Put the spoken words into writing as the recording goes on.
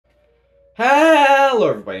Hello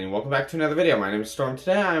everybody and welcome back to another video. My name is Storm.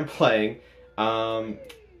 Today I am playing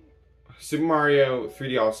Super Mario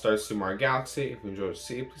 3D All-Stars Super Mario Galaxy. If you enjoyed what you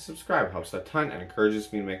see, please subscribe. It helps a ton and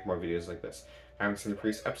encourages me to make more videos like this. If I haven't seen the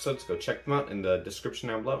previous episodes, go check them out in the description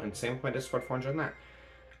down below, and same with my Discord for join that.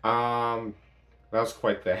 That was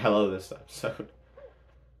quite the hell of this episode.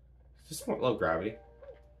 Is this low gravity?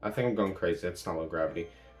 I think I'm going crazy. It's not low gravity.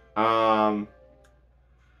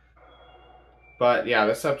 But yeah,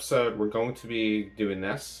 this episode, we're going to be doing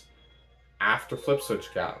this after Flip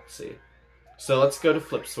Switch Galaxy. So let's go to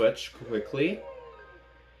Flip Switch quickly.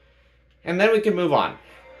 And then we can move on.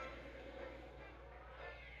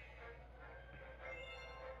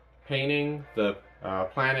 Painting the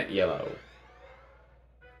planet yellow.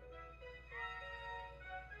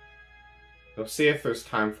 We'll see if there's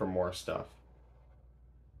time for more stuff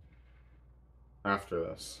after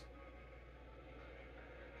this.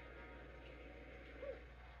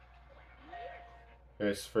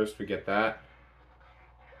 Okay, so first we get that.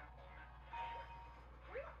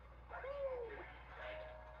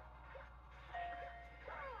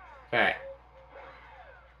 Okay.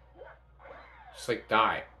 Just like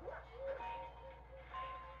die.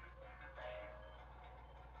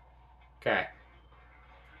 Okay.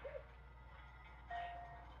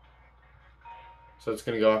 So it's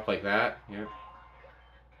gonna go up like that, yeah.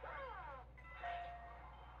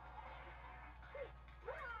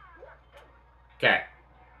 Okay.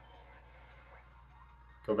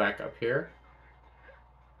 Go back up here.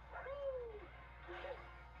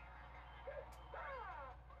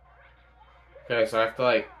 Okay, so I have to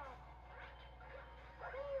like...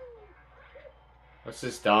 What's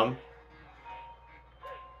this, dumb?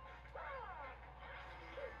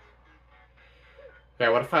 Okay,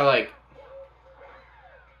 what if I like...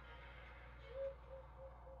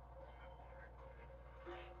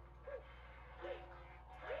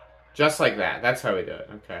 Just like that. That's how we do it.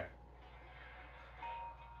 Okay.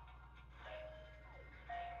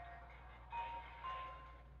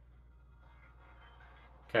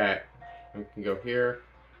 Okay. We can go here.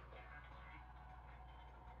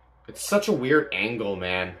 It's such a weird angle,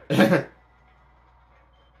 man.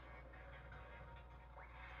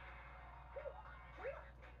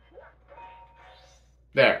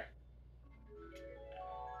 There.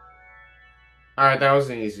 Alright, that was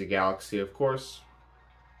an easy galaxy, of course.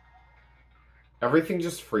 Everything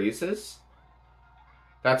just freezes?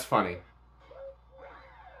 That's funny.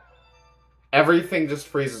 Everything just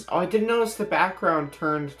freezes. Oh, I didn't notice the background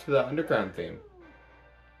turned to the underground theme.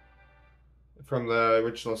 From the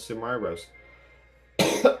original Super Mario Bros.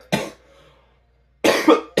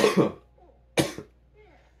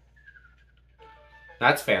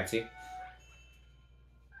 That's fancy.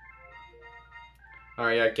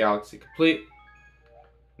 Alright, yeah, galaxy complete.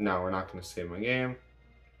 No, we're not going to save my game.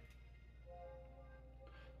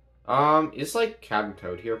 Is like Captain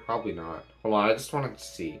Toad here? Probably not. Hold on, I just wanted to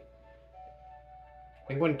see. I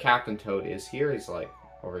think when Captain Toad is here, he's like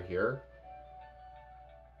over here.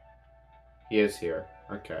 He is here.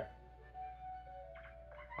 Okay.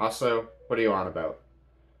 Also, what are you on about?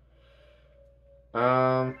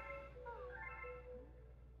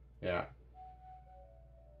 Yeah.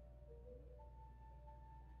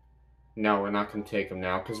 No, we're not going to take them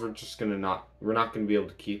now because we're just going to we're not going to be able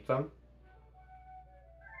to keep them.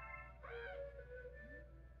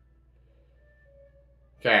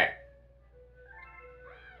 Okay.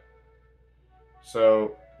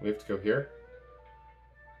 So, we have to go here.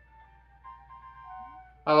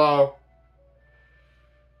 Hello.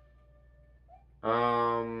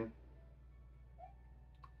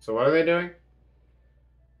 So what are they doing?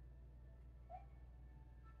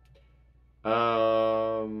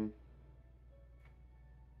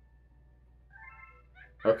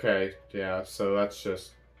 Okay, yeah, so that's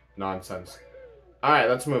just nonsense. Alright,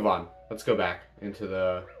 let's move on. Let's go back into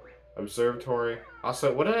the observatory.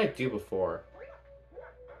 Also, what did I do before?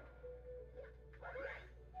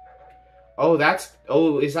 Oh,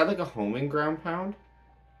 is that like a homing ground pound?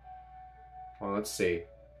 Well, let's see.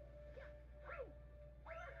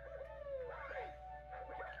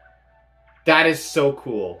 That is so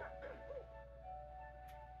cool.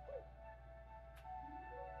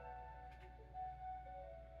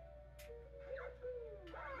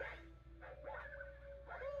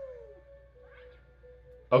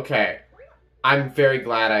 Okay. I'm very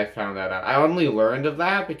glad I found that out. I only learned of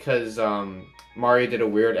that because Mario did a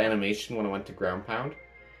weird animation when I went to ground pound.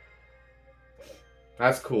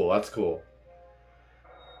 That's cool, that's cool.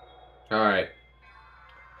 Alright.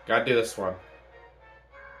 Gotta do this one.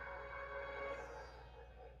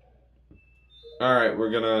 Alright,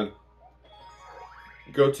 we're gonna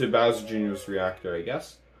go to Bowser Jr.'s reactor, I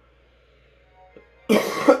guess.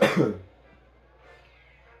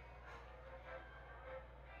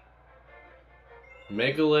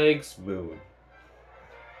 Megaleg's moon.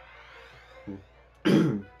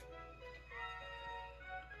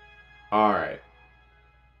 Alright.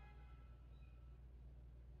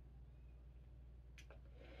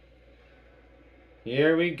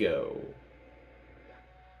 Here we go.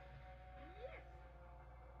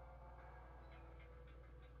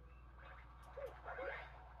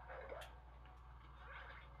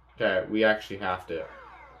 Okay, we actually have to.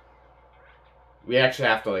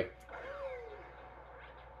 Like...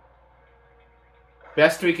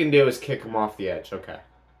 Best we can do is kick them off the edge. Okay.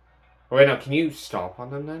 Oh, wait, no. Can you stomp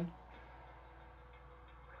on them then?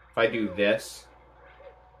 If I do this...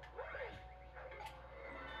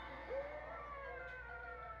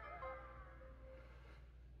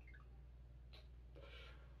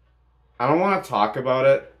 I don't want to talk about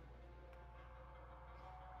it.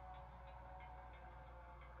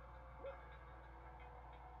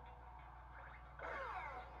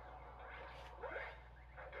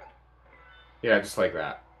 Yeah, just like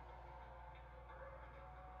that.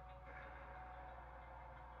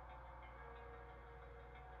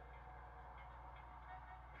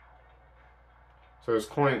 So there's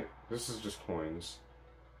coin. This is just coins.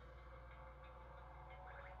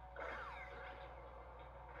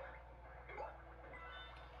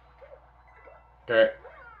 Okay.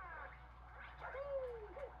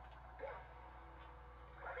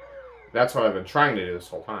 That's what I've been trying to do this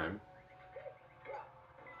whole time.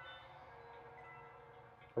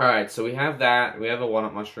 Alright, so we have that. We have a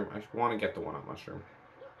 1-up mushroom. I want to get the 1-up mushroom.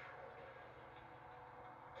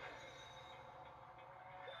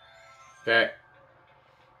 Okay.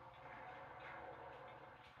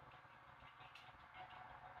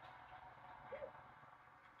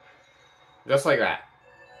 Just like that.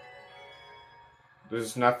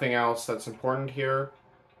 There's nothing else that's important here.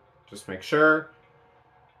 Just make sure.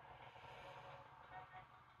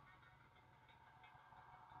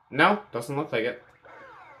 No, doesn't look like it.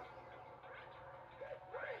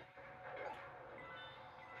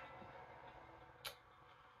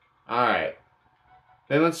 Alright.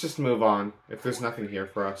 Then let's just move on, if there's nothing here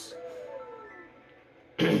for us.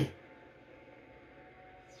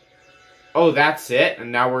 Oh, that's it?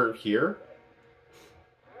 And now we're here?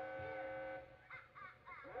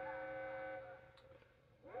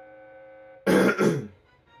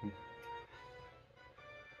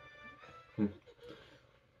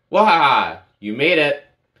 Wahaha! You made it.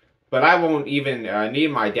 But I won't even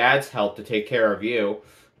need my dad's help to take care of you.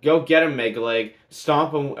 Go get him, Megaleg.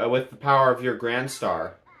 Stomp him with the power of your Grand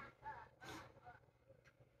Star.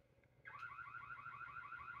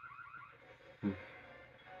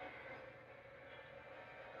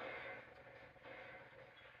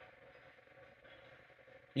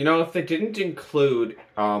 You know, if they didn't include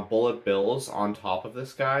bullet bills on top of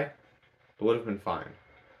this guy, it would have been fine.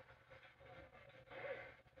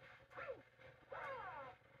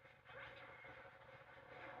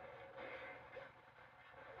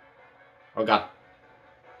 Oh god.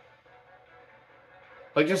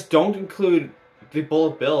 Like, just don't include the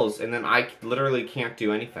bullet bills, and then I literally can't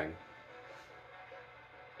do anything.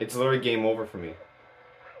 It's literally game over for me.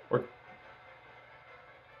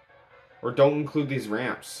 Or don't include these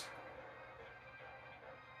ramps.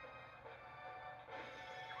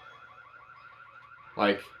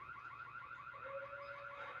 Like...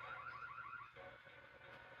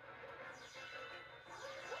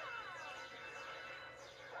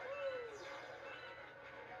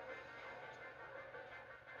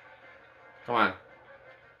 Come on.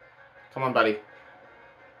 Come on, buddy.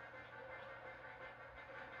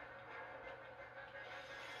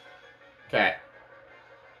 Okay.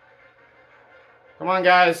 Come on,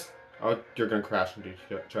 guys. Oh, you're gonna crash into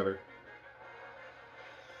each other.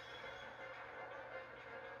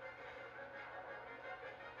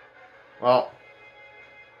 Well.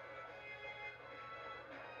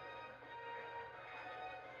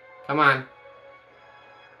 Come on.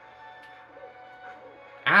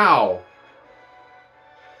 Ow.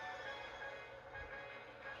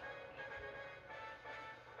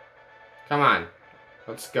 Come on.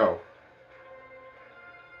 Let's go.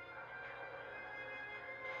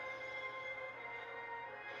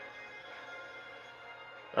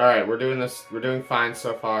 Alright, we're doing fine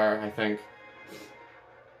so far, I think.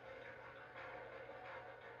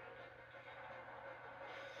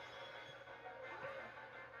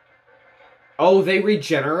 Oh, they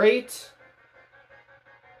regenerate?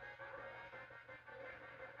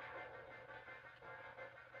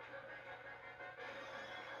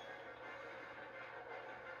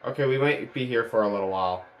 Okay, we might be here for a little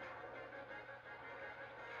while.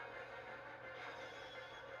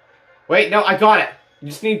 Wait, no, I got it! You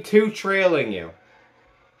just need 2 trailing you.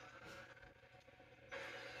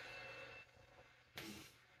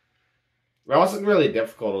 That wasn't really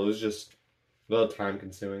difficult, it was just a little time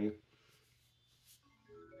consuming.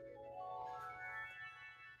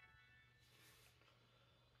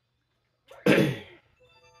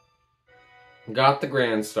 Got the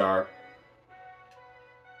Grand Star.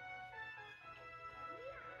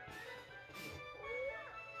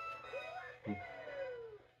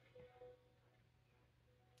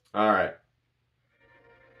 Alright.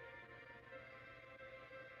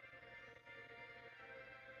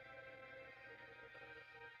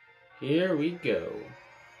 Here we go.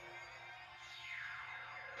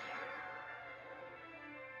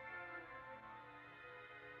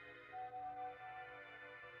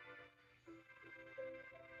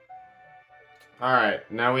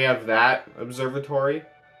 Alright, now we have that observatory.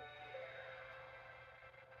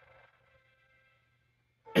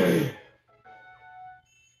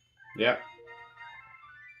 Yep.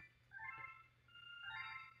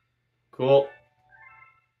 Cool.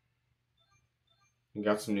 We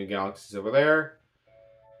got some new galaxies over there.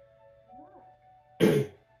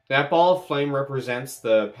 That ball of flame represents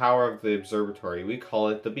the power of the observatory. We call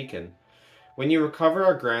it the beacon. When you recover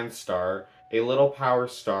a grand star, a little power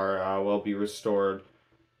star will be restored,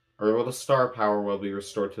 or the star power will be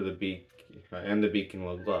restored to the beacon, and the beacon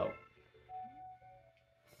will glow.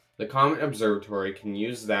 The Comet Observatory can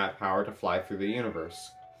use that power to fly through the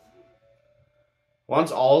universe.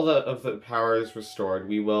 Once all of the power is restored,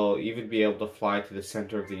 we will even be able to fly to the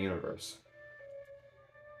center of the universe.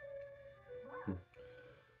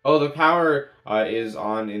 Oh, the power is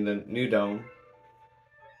on in the new dome.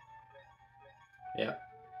 Yeah.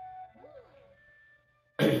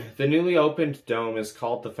 The newly opened dome is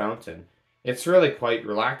called the Fountain. It's really quite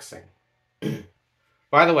relaxing.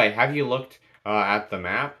 By the way, have you looked at the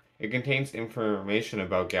map? It contains information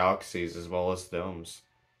about galaxies as well as domes.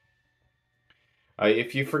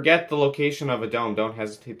 If you forget the location of a dome, don't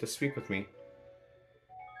hesitate to speak with me.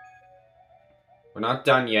 We're not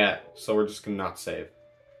done yet, so we're just gonna not save.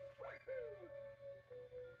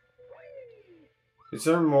 Is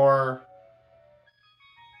there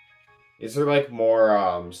like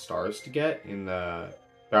more stars to get in the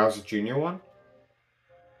Bowser Jr. one?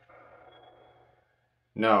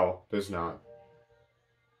 No, there's not.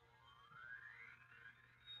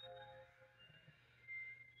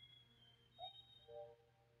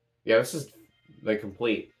 Yeah, this is like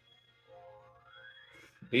complete.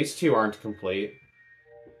 These 2 aren't complete.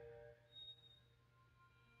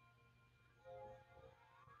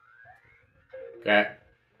 Okay.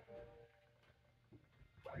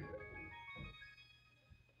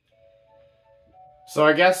 So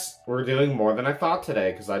I guess we're doing more than I thought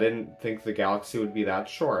today, because I didn't think the galaxy would be that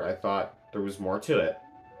short. I thought there was more to it.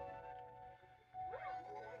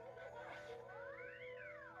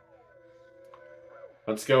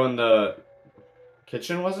 Let's go in the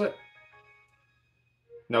kitchen, was it?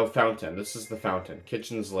 No, fountain. This is the fountain.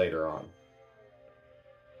 Kitchen's later on.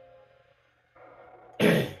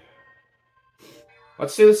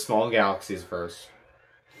 Let's do the small galaxies first.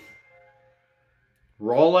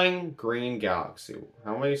 Rolling green galaxy.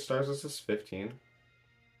 How many stars is this? 15.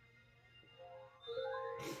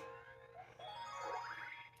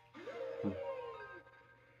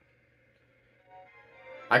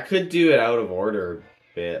 I could do it out of order a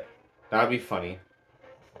bit. That'd be funny.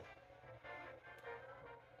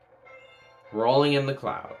 Rolling in the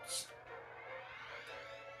clouds.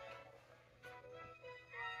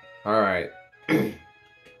 Alright.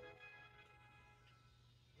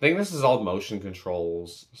 I think this is all motion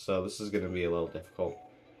controls, so this is going to be a little difficult.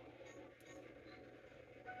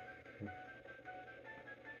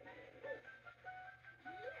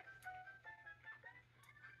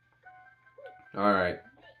 Alright.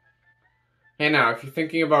 Hey now, if you're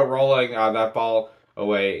thinking about rolling that ball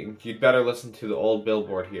away, you'd better listen to the old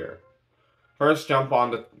billboard here. First, jump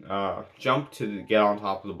to get on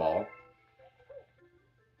top of the ball.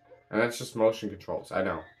 And that's just motion controls, I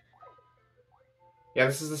know. Yeah,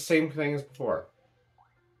 this is the same thing as before.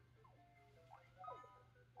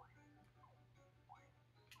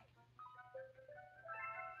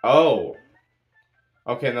 Oh.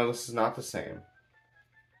 Okay, no, this is not the same.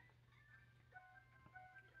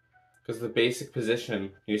 Because the basic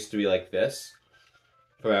position used to be like this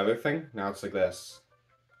for the other thing. Now it's like this.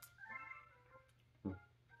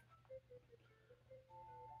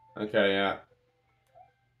 Okay, yeah.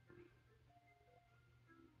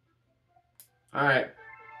 Alright.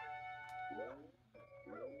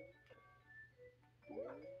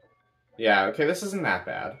 Yeah, okay, this isn't that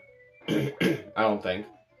bad. I don't think.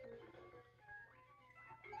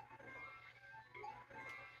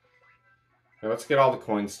 Now let's get all the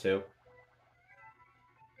coins too.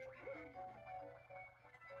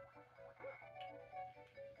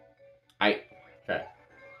 Okay.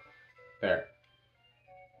 There.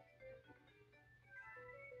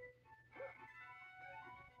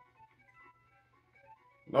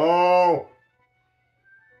 No!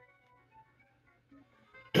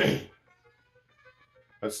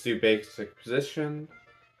 Let's do basic position.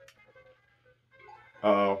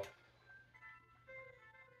 Uh-oh.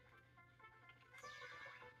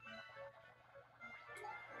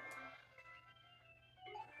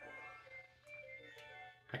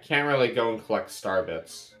 I can't really go and collect star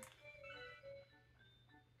bits.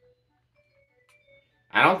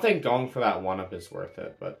 I don't think going for that 1-up is worth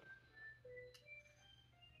it, but...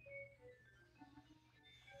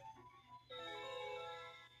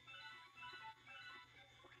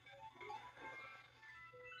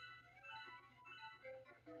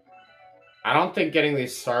 I don't think getting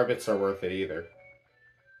these star bits are worth it either.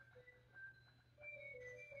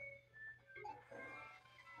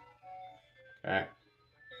 Okay.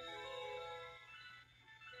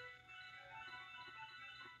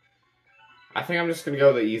 I think I'm just gonna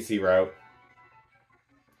go the easy route.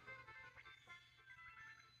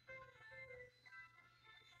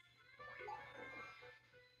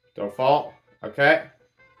 Don't fall. Okay.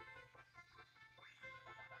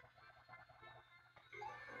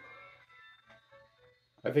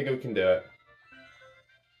 I think we can do it.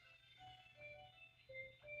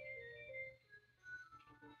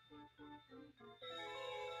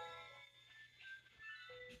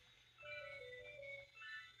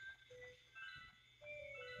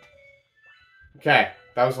 Okay,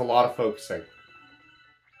 that was a lot of focusing.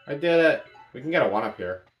 I did it. We can get a 1-up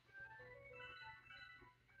here.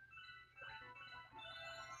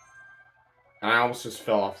 And I almost just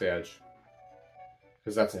fell off the edge.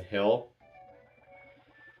 Because that's a hill.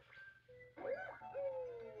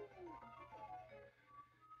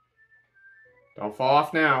 Don't fall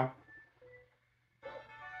off now.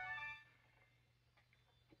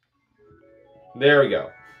 There we go.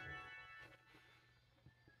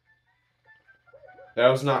 That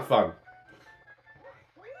was not fun.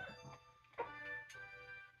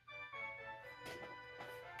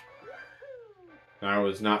 That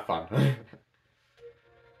was not fun.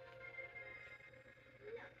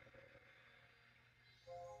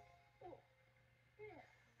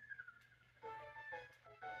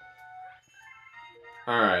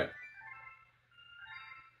 Alright.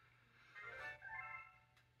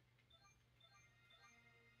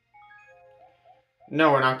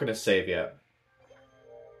 No, we're not going to save yet.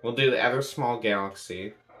 We'll do the other small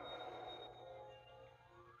galaxy.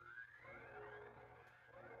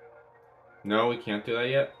 No, we can't do that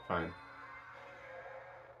yet? Fine.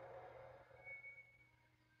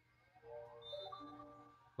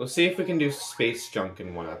 We'll see if we can do space junk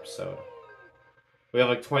in one episode. We have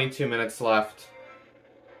like 22 minutes left.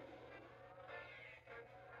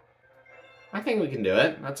 I think we can do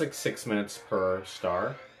it. That's like 6 minutes per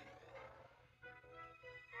star.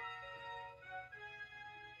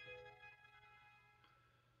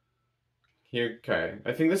 Here, okay.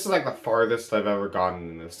 I think this is like the farthest I've ever gotten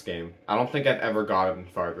in this game. I don't think I've ever gotten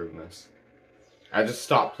farther than this. I just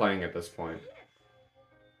stopped playing at this point.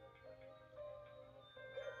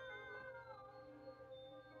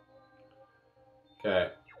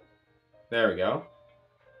 Okay. There we go.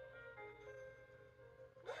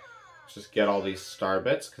 Let's just get all these star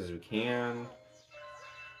bits, because we can.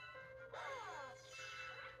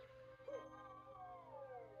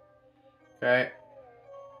 Okay.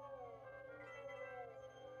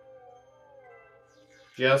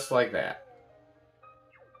 Just like that.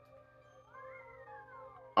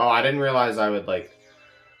 Oh, I didn't realize I would, like...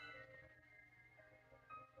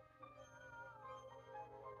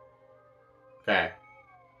 Okay.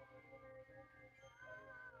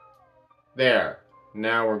 There.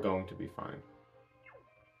 Now we're going to be fine.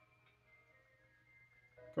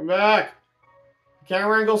 Come back! The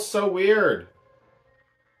camera angle's so weird.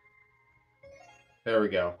 There we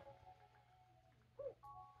go.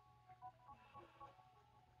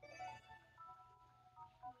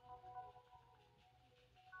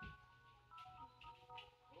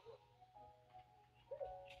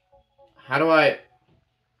 How do I...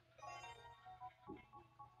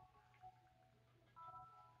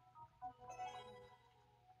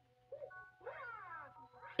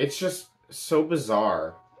 It's just so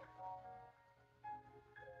bizarre.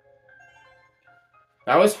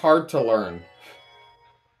 That was hard to learn.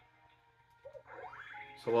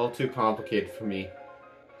 It's a little too complicated for me.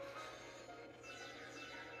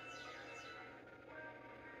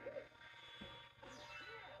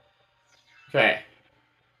 Okay.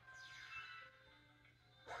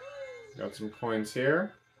 Got some coins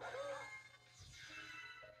here.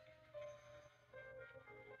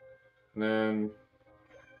 And then...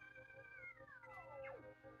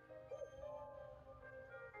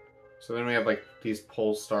 So then we have, like, these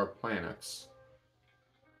pole star planets.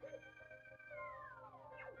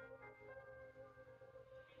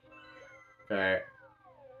 Okay.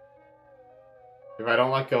 If I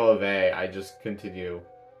don't let go of A, I just continue.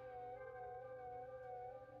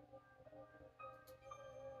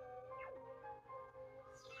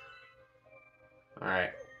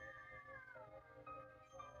 Alright.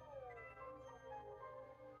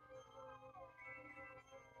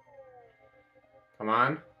 Come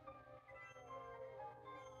on.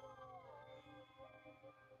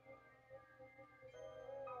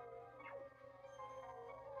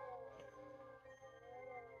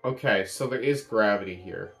 Okay, so there is gravity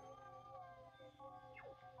here.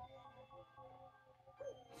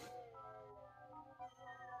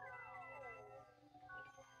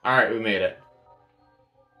 Alright, we made it.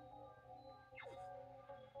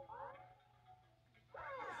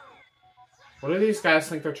 What do these guys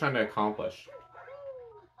think they're trying to accomplish?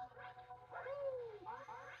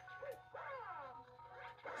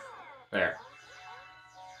 There.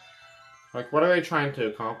 Like, what are they trying to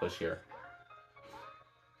accomplish here?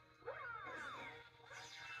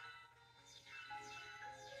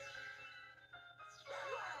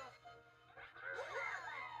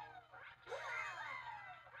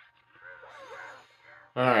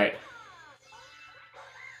 Alright.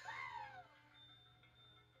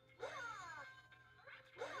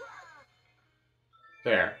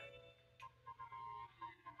 There.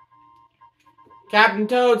 Captain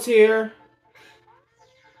Toad's here!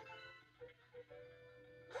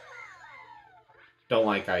 Don't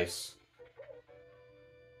like ice.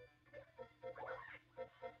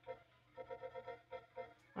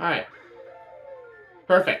 Alright.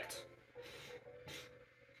 Perfect.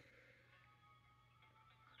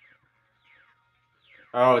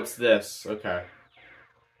 Oh, it's this. Okay.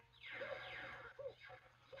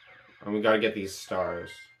 And we gotta get these stars.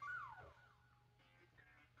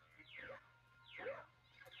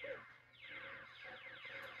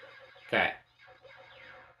 Okay.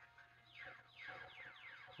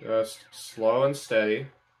 Just slow and steady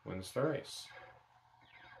wins the race.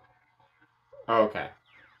 Oh, okay.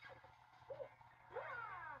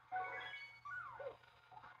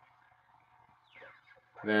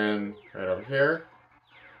 Then, right over here.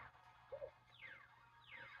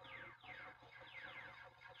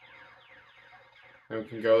 Then we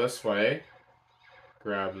can go this way.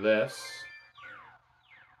 Grab this.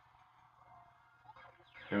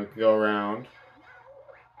 And we can go around.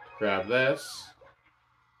 Grab this.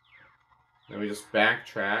 Then we just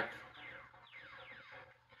backtrack.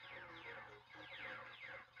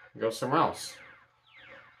 Go somewhere else.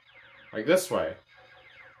 Like this way.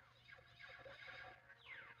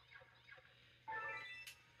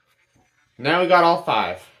 Now we got all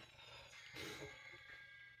 5.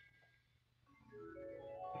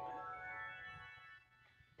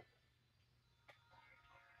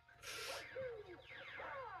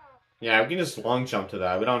 Yeah, we can just long jump to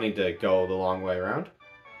that. We don't need to go the long way around.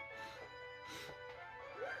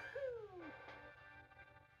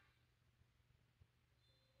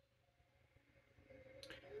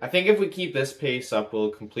 I think if we keep this pace up, we'll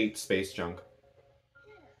complete space junk.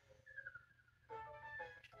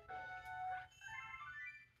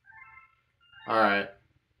 Alright.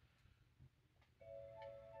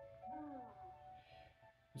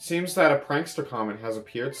 It seems that a prankster comet has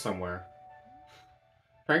appeared somewhere.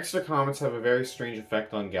 Prankster comets have a very strange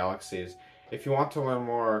effect on galaxies. If you want to learn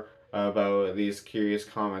more about these curious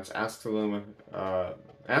comets, ask the Luma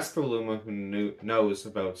who knows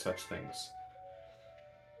about such things.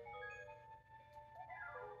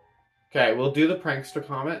 Okay, we'll do the prankster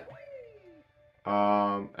comet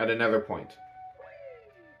at another point.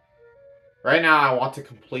 Right now, I want to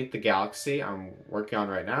complete the galaxy I'm working on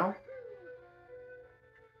right now.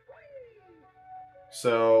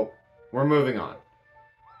 So, we're moving on.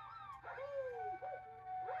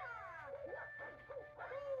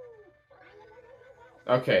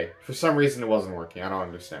 Okay, for some reason it wasn't working. I don't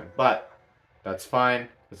understand. But, that's fine,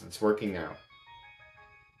 because it's working now.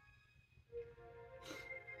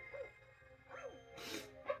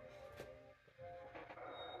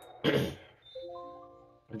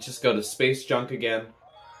 Let's just go to space junk again.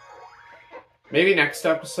 Maybe next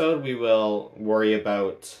episode we will worry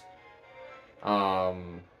about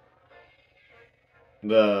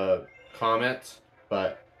the comet,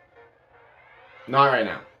 but not right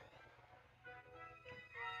now.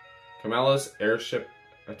 Camella's airship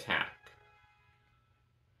attack.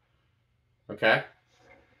 Okay.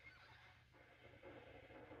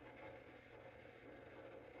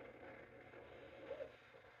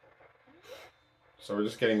 So we're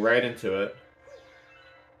just getting right into it.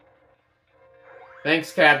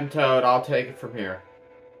 Thanks, Captain Toad. I'll take it from here.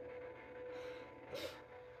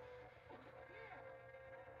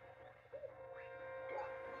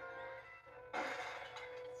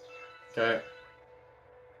 Okay.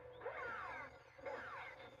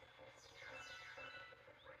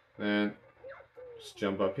 Then just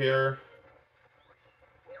jump up here.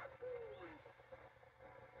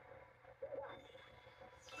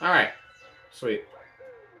 Alright. Sweet.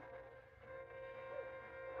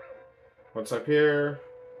 What's up here?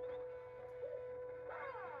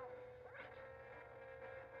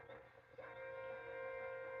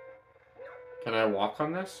 Can I walk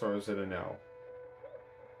on this, or is it a no?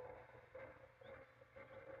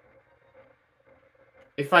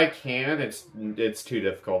 If I can, it's too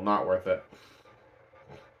difficult. Not worth it.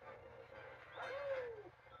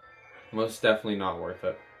 Most definitely not worth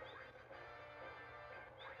it.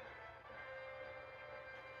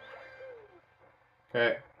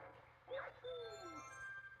 Okay.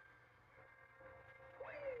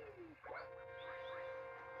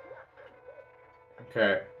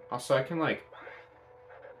 Okay. Also, I can, like...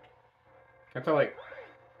 Can't I, like...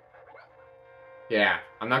 Yeah,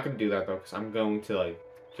 I'm not gonna do that, though, because I'm going to, like,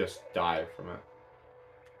 just die from it.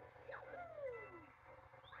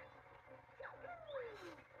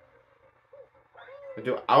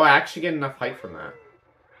 I'll actually get enough height from that.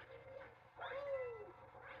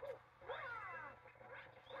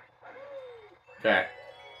 Okay.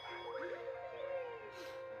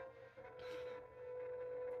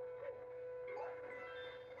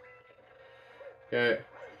 Okay.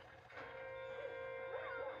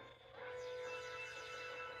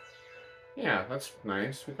 Yeah, that's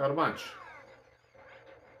nice. We got a bunch.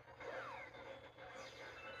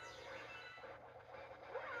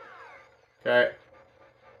 Okay.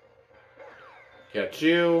 Get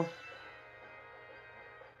you.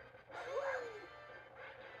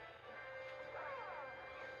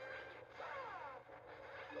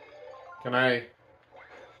 Can I...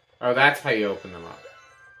 Oh, that's how you open them up.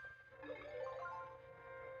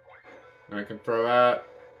 And I can throw that.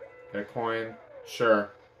 Get a coin.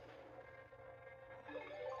 Sure.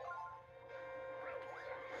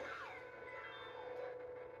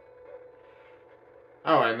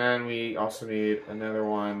 Oh, and then we also need another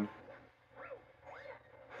one.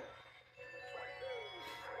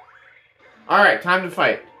 Alright, time to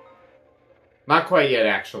fight. Not quite yet,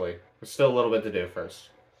 actually. There's still a little bit to do first.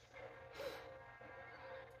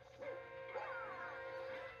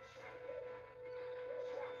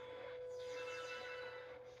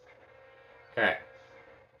 Okay.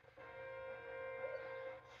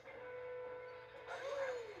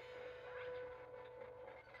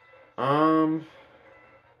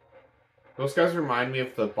 Those guys remind me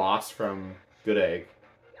of the boss from Good Egg.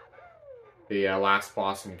 The last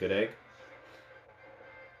boss in Good Egg.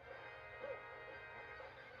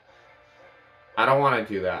 I don't want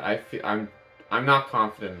to do that. I'm not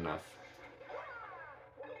confident enough.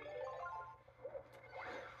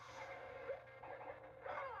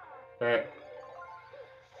 Okay.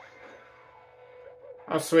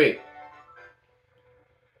 Oh, sweet.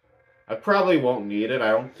 I probably won't need it. I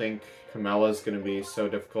don't think Camella's going to be so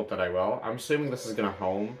difficult that I will. I'm assuming this is going to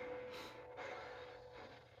home.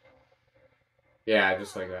 Yeah,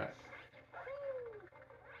 just like that.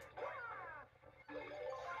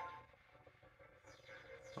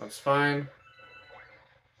 That's fine.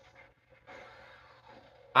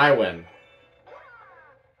 I win.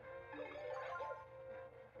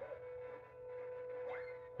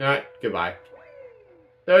 Alright, goodbye.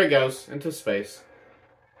 There he goes, into space.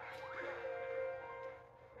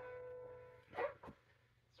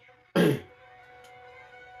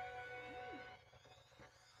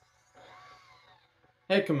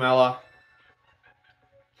 Hey, Camella.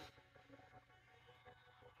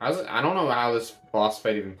 I don't know how this boss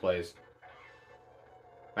fight even plays.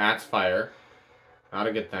 That's fire. Not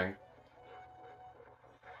a good thing.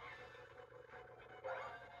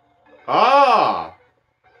 Ah!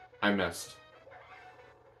 I missed.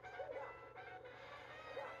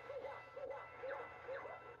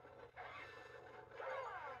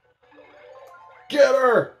 Get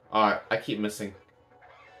her! I keep missing.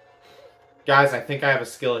 Guys, I think I have a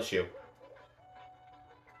skill issue.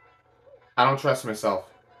 I don't trust myself.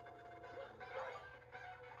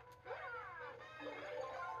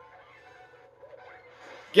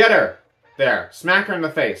 Get her! There. Smack her in the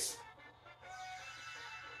face.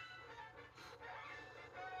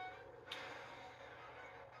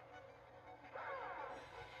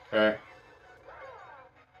 Okay.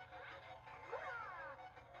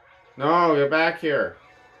 No, you're back here.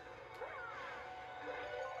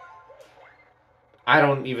 I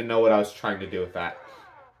don't even know what I was trying to do with that.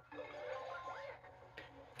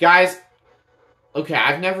 Guys, okay,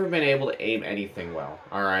 I've never been able to aim anything well,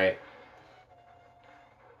 alright?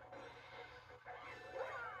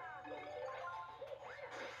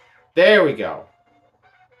 There we go.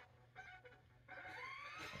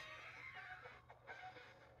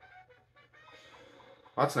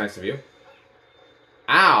 Well, that's nice of you.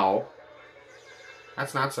 Ow!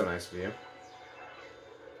 That's not so nice of you.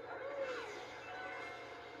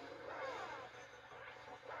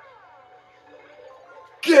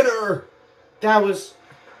 Get her! That was...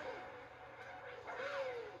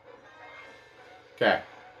 Okay.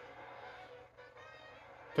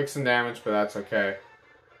 Took some damage, but that's okay.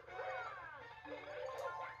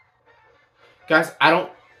 Guys,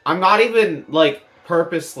 I'm not even, like,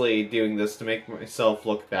 purposely doing this to make myself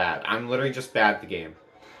look bad. I'm literally just bad at the game.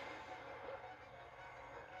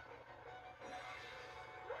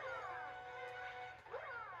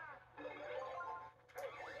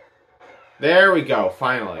 There we go,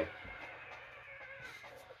 finally.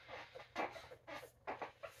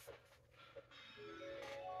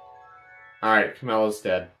 Alright, Camilla's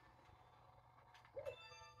dead.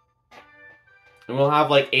 And we'll have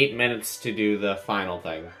like 8 minutes to do the final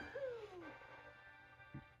thing.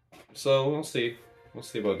 So, we'll see. We'll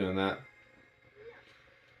see about doing that.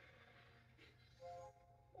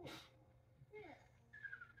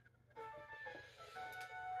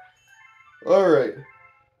 Alright.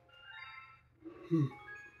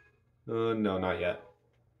 No, not yet.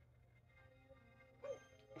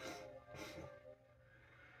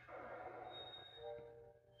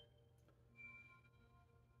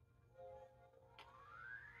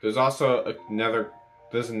 There's also another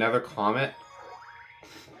comet.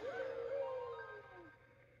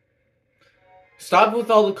 Stop with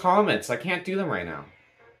all the comments. I can't do them right now.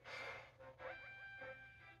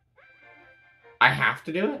 I have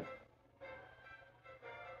to do it?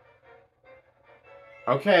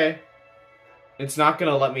 Okay. It's not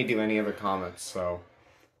gonna let me do any other comments, so...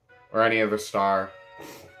 Or any other star.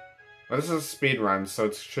 Well, this is a speed run, so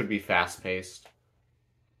it should be fast-paced.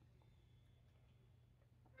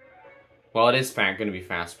 Well, it is gonna be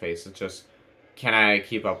fast-paced. It's just... Can I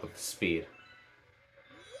keep up with the speed?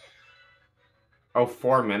 Oh,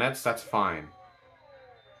 4 minutes? That's fine.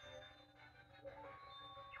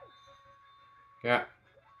 Yeah.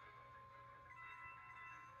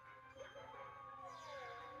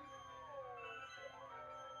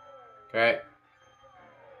 Okay.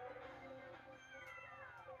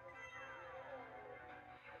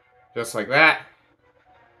 Just like that.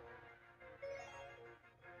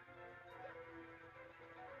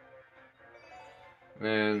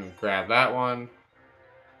 Then grab that one.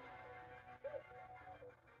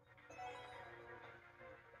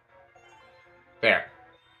 There.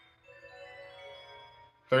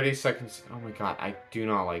 30 seconds. Oh my god, I do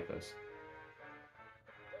not like this.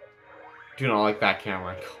 Do not like that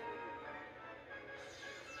camera angle.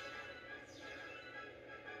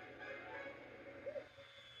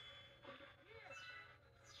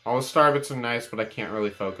 All the star bits are nice, but I can't really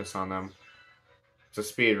focus on them. It's a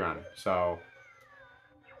speed run, so...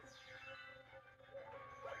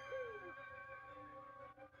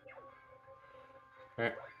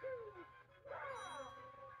 Okay.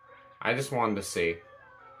 I just wanted to see.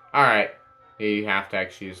 Alright. You have to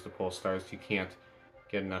actually use the pole stars. You can't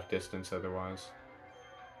get enough distance otherwise.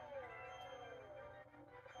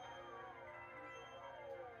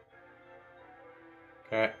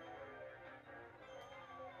 Okay.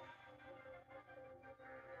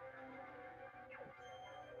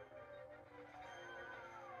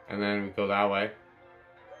 And then we go that way.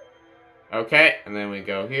 Okay, and then we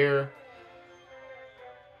go here.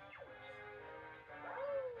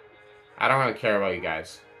 I don't really care about you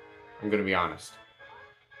guys. I'm gonna be honest.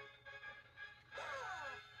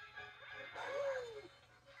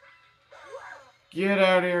 Get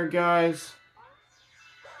out of here, guys.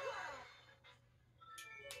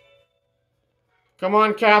 Come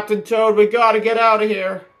on, Captain Toad, we gotta get out of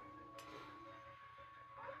here.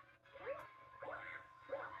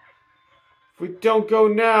 If we don't go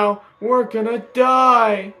now, we're gonna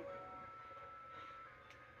die.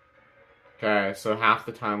 Okay, so half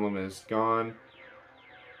the time limit is gone.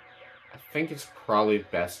 I think it's probably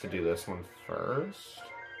best to do this one first.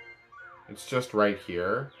 It's just right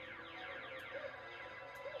here.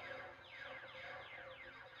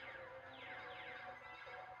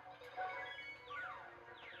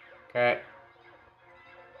 Okay.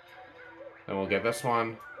 Then we'll get this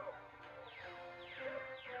one.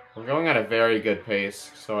 We're going at a very good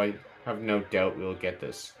pace, so I have no doubt we'll get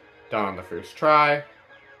this done on the first try.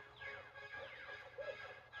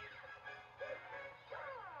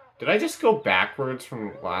 Did I just go backwards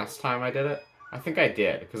from last time I did it? I think I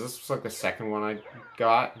did, because this was like the second one I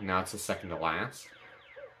got, and now it's the second to last.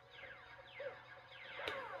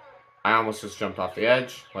 I almost just jumped off the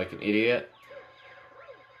edge, like an idiot.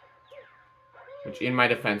 Which, in my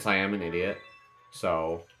defense, I am an idiot.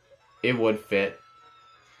 So, it would fit.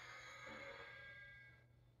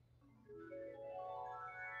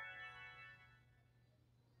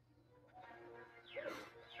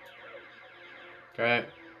 Okay.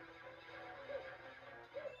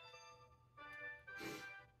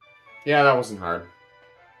 Yeah, that wasn't hard.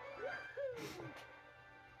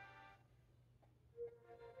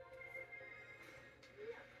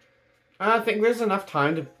 I think there's enough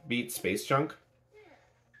time to beat Space Junk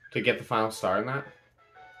to get the final star in that.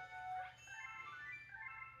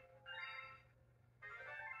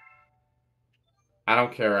 I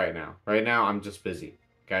don't care right now. Right now, I'm just busy.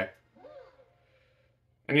 Okay?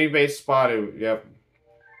 Any base spotted. Yep.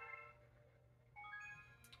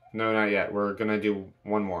 No, not yet. We're gonna do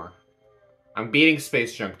one more. I'm beating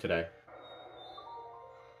Space Junk today.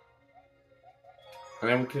 And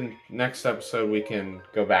then we can, next episode, we can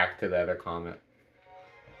go back to the other comet.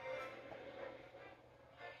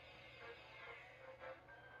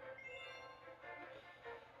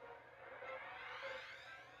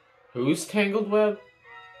 Who's Tangled Web?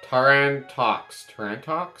 Tarantox.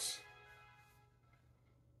 Tarantox?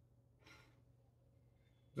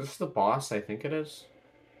 Is this the boss? I think it is.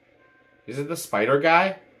 Is it the spider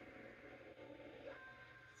guy?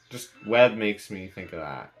 Just web makes me think of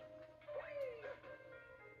that.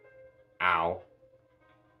 Ow.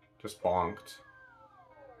 Just bonked.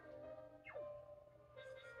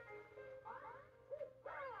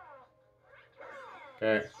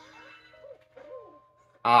 Okay.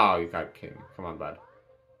 Oh, you got kidding. Come on, bud.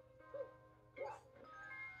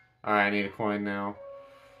 Alright, I need a coin now.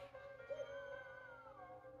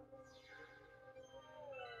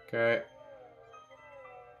 Okay.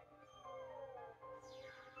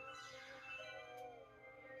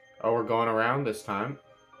 Oh, we're going around this time.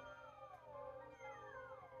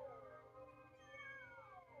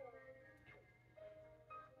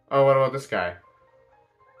 Oh, what about this guy?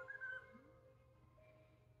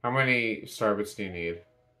 How many starbits do you need?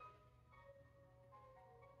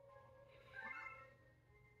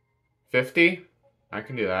 50? I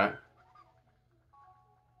can do that.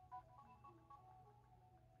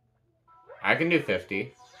 I can do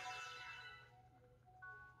 50.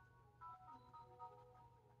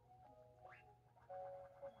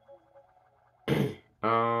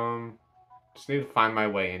 Just need to find my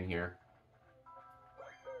way in here.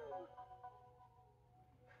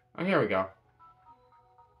 Oh, here we go.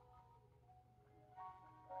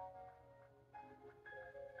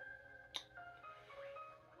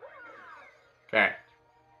 Okay.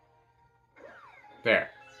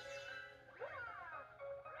 There.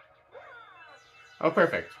 Oh,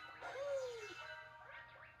 perfect.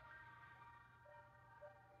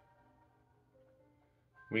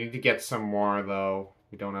 We need to get some more, though.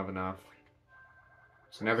 We don't have enough.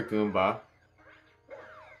 It's another Goomba.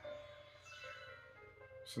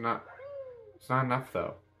 It's not enough,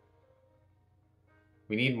 though.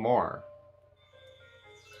 We need more.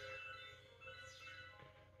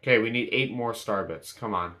 Okay, we need 8 more starbits.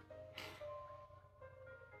 Come on.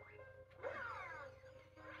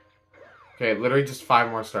 Okay, literally just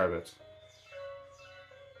 5 more starbits.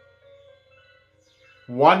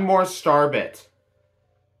 1 more starbit.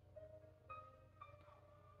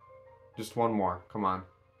 Just 1 more. Come on.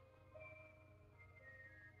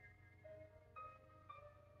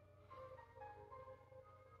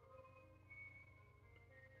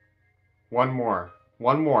 One more.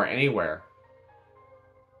 1 more, anywhere.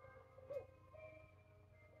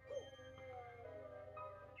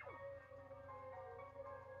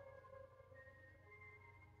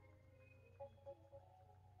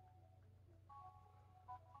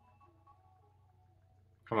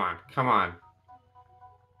 Come on, come on.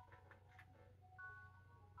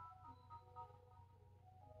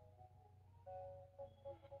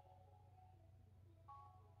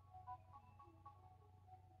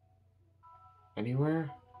 Anywhere?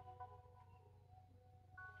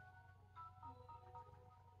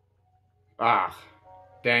 Ah,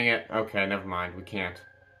 dang it. Okay, never mind. We can't.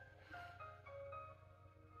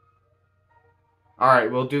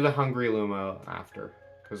 Alright, we'll do the Hungry Luma after.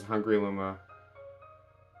 Because Hungry Luma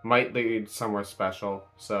might lead somewhere special,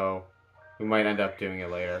 so we might end up doing it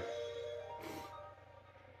later.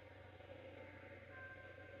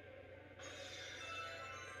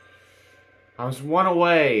 I was 1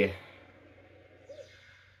 away.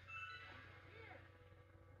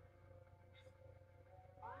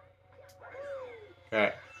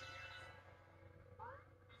 Okay.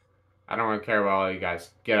 I don't really care about all you guys.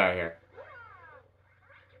 Get out of here.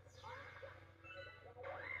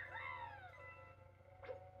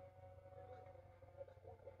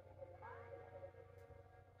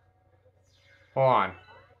 Hold on.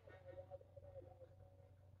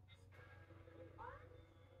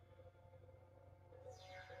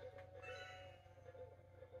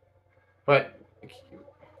 But...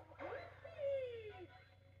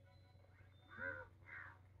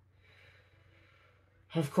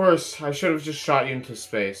 Of course, I should have just shot you into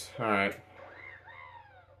space. Alright.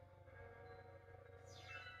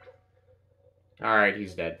 Alright,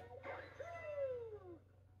 he's dead.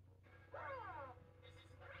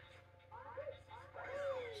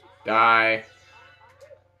 Die.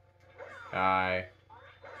 Die.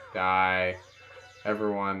 Die.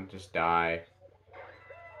 Everyone, just die.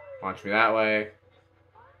 Launch me that way.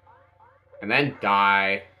 And then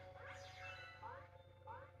die.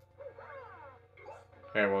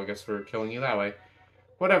 Okay, well, I guess we're killing you that way.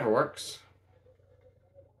 Whatever works.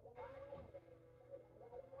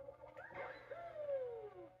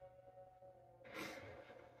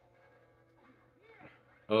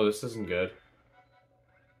 Oh, this isn't good.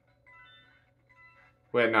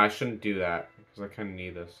 Wait, no, I shouldn't do that, because I kind of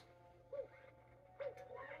need this.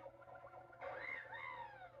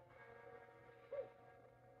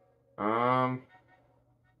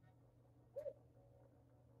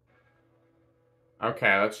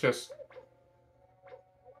 Okay, let's just...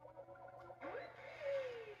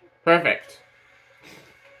 Perfect.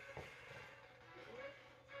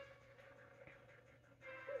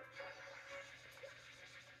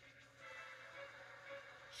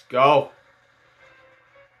 Let's go.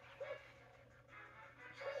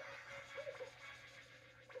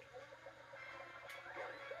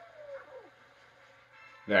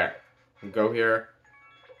 There. Go here.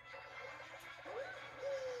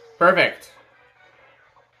 Perfect.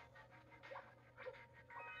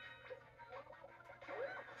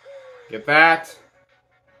 Get that.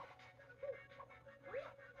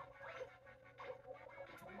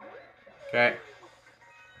 Okay.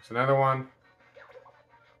 There's another one.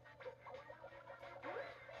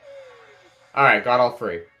 Alright, got all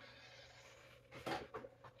three.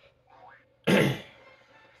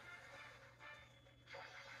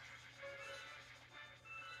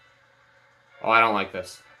 Oh, I don't like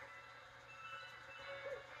this.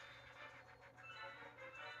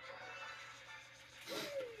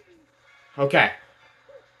 Okay.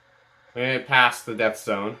 We made it past the death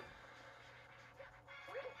zone.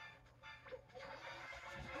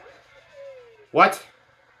 What?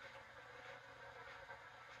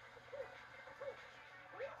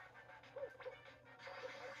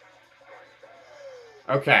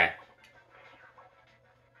 Okay.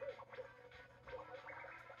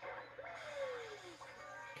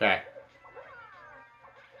 Okay.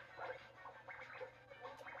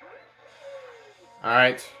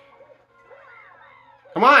 Alright.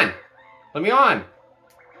 Come on! Let me on!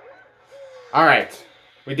 Alright.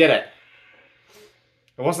 We did it.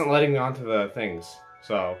 It wasn't letting me onto the things,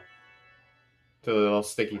 so... to the little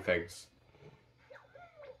sticky things.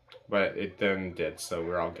 But it then did, so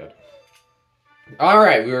we're all good.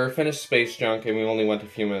 Alright, we were finished Space Junk, and we only went a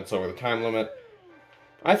few minutes over the time limit.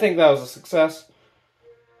 I think that was a success.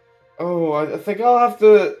 Oh, I think I'll have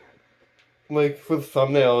to, like, for the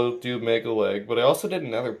thumbnail, do Megaleg, but I also did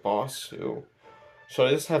another boss, too. Should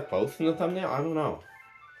I just have both in the thumbnail? I don't know.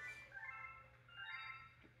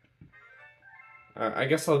 I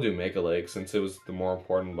guess I'll do Megaleg, since it was the more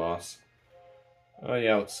important boss. Oh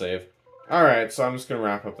yeah, let's save. Alright, so I'm just going to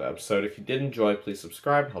wrap up the episode. If you did enjoy, please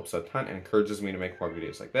subscribe. It helps a ton and encourages me to make more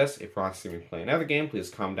videos like this. If you want to see me play another game, please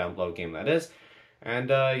comment down below what game that is. And,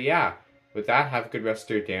 yeah. With that, have a good rest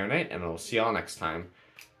of your day or night, and I'll see y'all next time.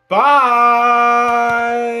 Bye!